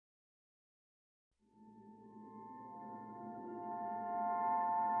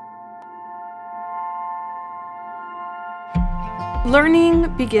Learning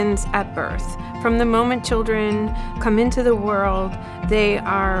begins at birth. From the moment children come into the world, they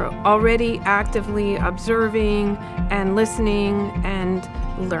are already actively observing and listening and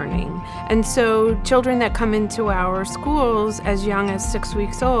learning. And so children that come into our schools as young as 6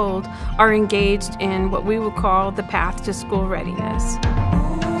 weeks old are engaged in what we would call the path to school readiness.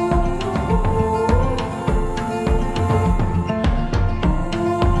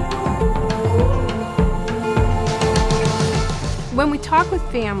 When we talk with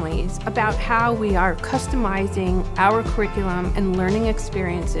families about how we are customizing our curriculum and learning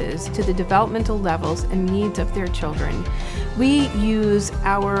experiences to the developmental levels and needs of their children, we use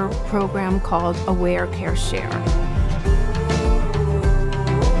our program called Aware Care Share.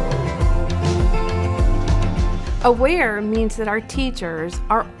 Aware means that our teachers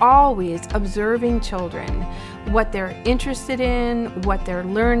are always observing children, what they're interested in, what they're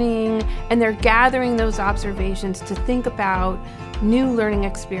learning, and they're gathering those observations to think about new learning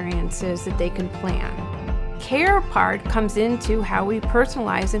experiences that they can plan. Care part comes into how we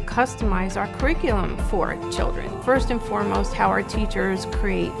personalize and customize our curriculum for children. First and foremost, how our teachers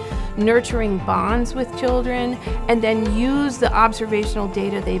create nurturing bonds with children and then use the observational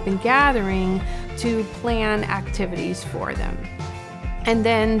data they've been gathering to plan activities for them. And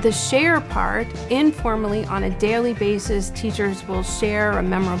then the share part, informally on a daily basis, teachers will share a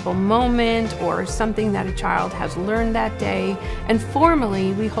memorable moment or something that a child has learned that day. And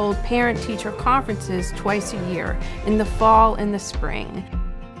formally, we hold parent-teacher conferences twice a year, in the fall and the spring.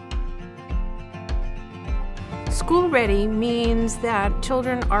 School ready means that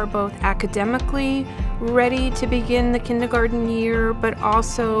children are both academically ready to begin the kindergarten year, but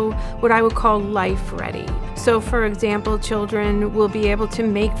also what I would call life ready. So for example, children will be able to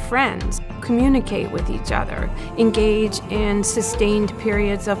make friends, communicate with each other, engage in sustained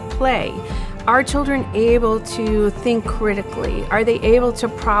periods of play. Are children able to think critically? Are they able to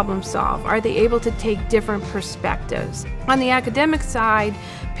problem solve? Are they able to take different perspectives? On the academic side,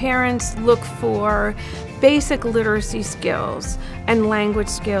 parents look for basic literacy skills and language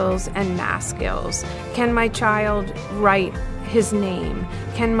skills and math skills. Can my child write his name?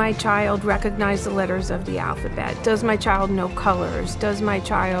 Can my child recognize the letters of the alphabet? Does my child know colors? Does my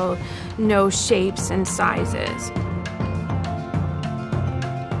child know shapes and sizes?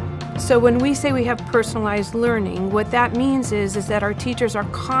 So when we say we have personalized learning, what that means is that our teachers are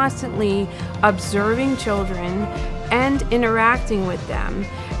constantly observing children and interacting with them,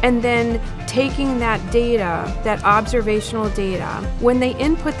 and then taking that data, that observational data, when they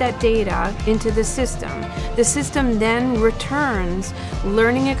input that data into the system then returns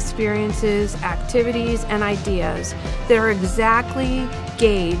learning experiences, activities, and ideas that are exactly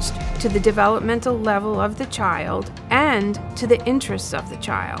gauged to the developmental level of the child and to the interests of the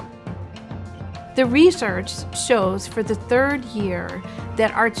child. The research shows for the third year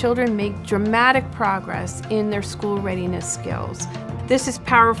that our children make dramatic progress in their school readiness skills. This is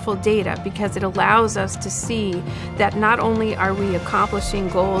powerful data because it allows us to see that not only are we accomplishing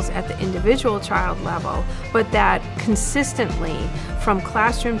goals at the individual child level, but that consistently, from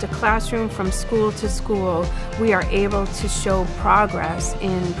classroom to classroom, from school to school, we are able to show progress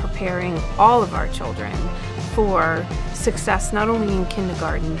in preparing all of our children for success not only in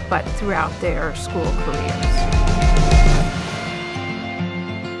kindergarten, but throughout their school careers.